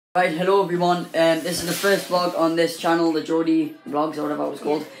Right, hello everyone, this is the first vlog on this channel, the Jody Vlogs or whatever it was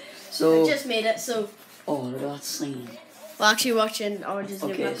called. So I just made it, so... Oh, look at that scene. We're actually watching Orange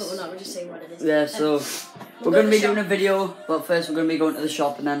New Black, but we're not, we're just saying what it is. Yeah, so we're going to be doing a video, but first we're going to be going to the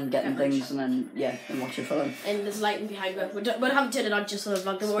shop and then getting things and then, yeah, and watch a film. And there's lighting behind me. We haven't turned it on just for the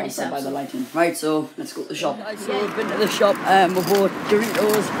vlog, they've already set up. By the lighting. Right, so let's go to the shop. So we've been to the shop, we bought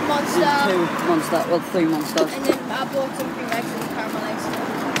Doritos, three Monsters. And then I bought some cream eggs and caramel eggs.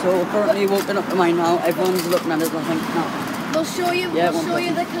 So we're currently walking up to mine now. Everyone's looking at us, I think, now. We'll show you,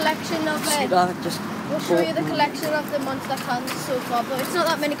 the collection of it. We'll show you the collection of the Monster cans so far, but it's not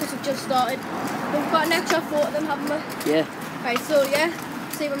that many because we've just started. We've got an extra 4 of them, haven't we? Yeah. Right, so yeah,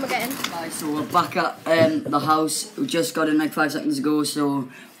 see when we're getting. Right, so we're back at the house. We just got in like 5 seconds ago. So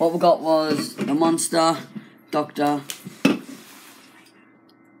what we got was the Monster, Doctor.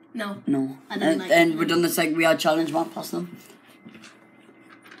 No. I didn't like and we've done the we had challenge map past them.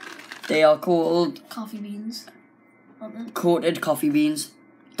 They are called coffee beans, aren't they? Coated coffee beans.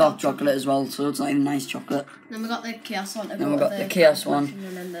 Dark chocolate as well, so it's not even nice chocolate. Then we got the chaos one. Then we got the chaos one.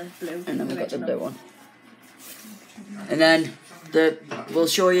 And then the blue. And then we got the blue one. And then we'll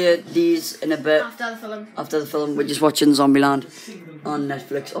show you these in a bit. After the film, we're just watching Zombieland on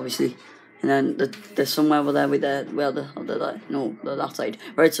Netflix, obviously. And then there's somewhere over there that side.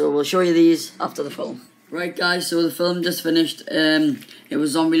 Right, so we'll show you these after the film. Right, guys, so the film just finished. It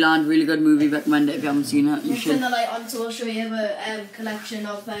was Zombieland, really good movie. Recommend it if you haven't seen it. You should. Turn the light on, so we'll show you the collection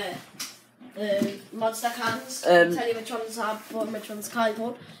of the Monster cans. I'll tell you which ones I bought and which ones I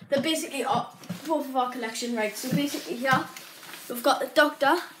bought. They're basically both of our collection, right? So basically here we've got the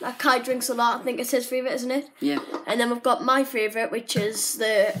Doctor that Kai drinks a lot. I think it's his favourite, isn't it? Yeah. And then we've got my favourite, which is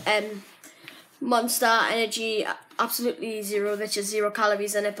the Monster Energy Absolutely Zero, which is 0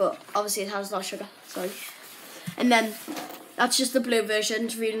 calories in it, but obviously it has no sugar. Sorry. And then that's just the blue version.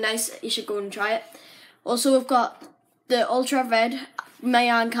 It's really nice. You should go and try it. Also, we've got the Ultra Red. My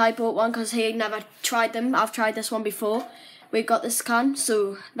and Kai bought one because he never tried them. I've tried this one before. We've got this can,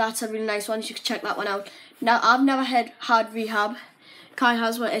 so that's a really nice one. You should check that one out. Now, I've never had Rehab. Kai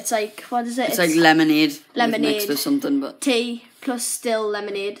has one. It's like, what is it? It's like lemonade. Lemonade. Mixed with something, but tea plus still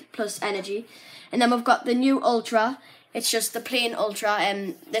lemonade plus energy. And then we've got the new Ultra. It's just the plain Ultra.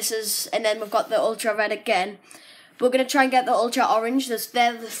 And then we've got the Ultra Red again. We're going to try and get the Ultra Orange.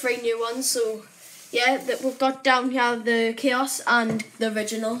 They're the 3 new ones. So, yeah, we've got down here the Chaos and the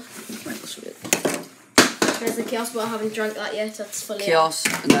original. There's the Chaos, but I haven't drank that yet. That's fully Chaos,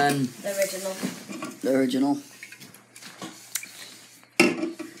 and then the original.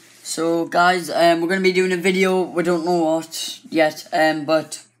 So, guys, we're going to be doing a video. We don't know what yet,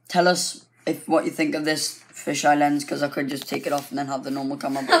 but tell us what you think of this fisheye lens, because I could just take it off and then have the normal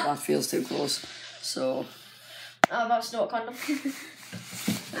camera, but that feels too close. So, that's not condom.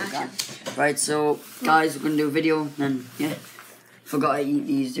 Right, so guys, we're gonna do a video, and yeah, forgot I eat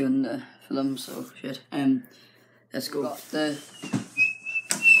these during the film, so shit. Let's go. The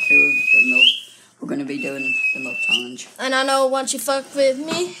milk. We're gonna be doing the milk challenge. And I know once you fuck with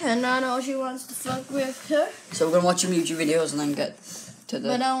me, and I know she wants to fuck with her. So we're gonna watch some YouTube videos and then get to the.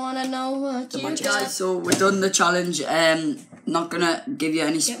 But I wanna know what you got. Guys, so we're done the challenge. Not gonna give you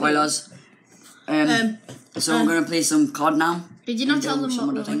any spoilers. So we're gonna play some COD now. Did you not tell them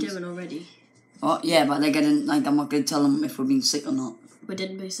what we were doing already? Oh yeah, but they're getting I'm not gonna tell them if we're being sick or not. We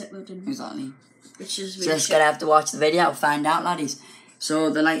didn't be sick, we didn't. Exactly. Which is really just gonna have to watch the video, find out, laddies. So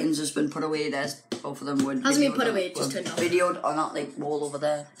the lighting's just been put away. There's both of them. Hasn't been put away, just turned off. Videoed or not, like wall over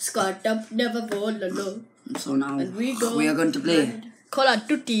there. Scarred up, never born alone. So now we are going to play Call of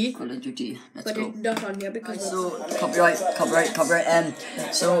Duty. Let's go. It's not on here because so copyright.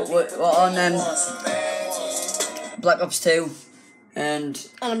 So we're on Black Ops 2, and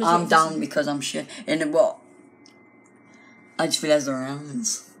I'm down because I'm shit. And what? I just realised the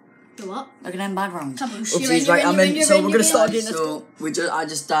rounds. The what? Look at them bad rounds. Oopsies, right, I'm in. So we're gonna start again. So I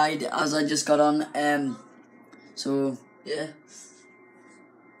just died as I just got on. So yeah.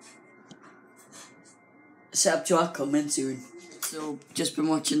 Set up to our comment soon. So just been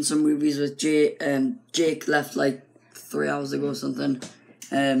watching some movies with Jay. Jake left like 3 hours ago or something.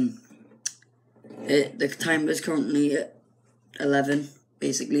 The time is currently at 11,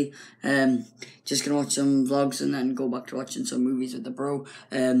 basically. Just gonna watch some vlogs and then go back to watching some movies with the bro.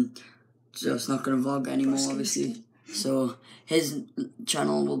 Just not gonna vlog anymore, obviously. So his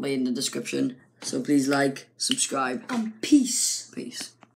channel will be in the description. So please like, subscribe, and peace. Peace.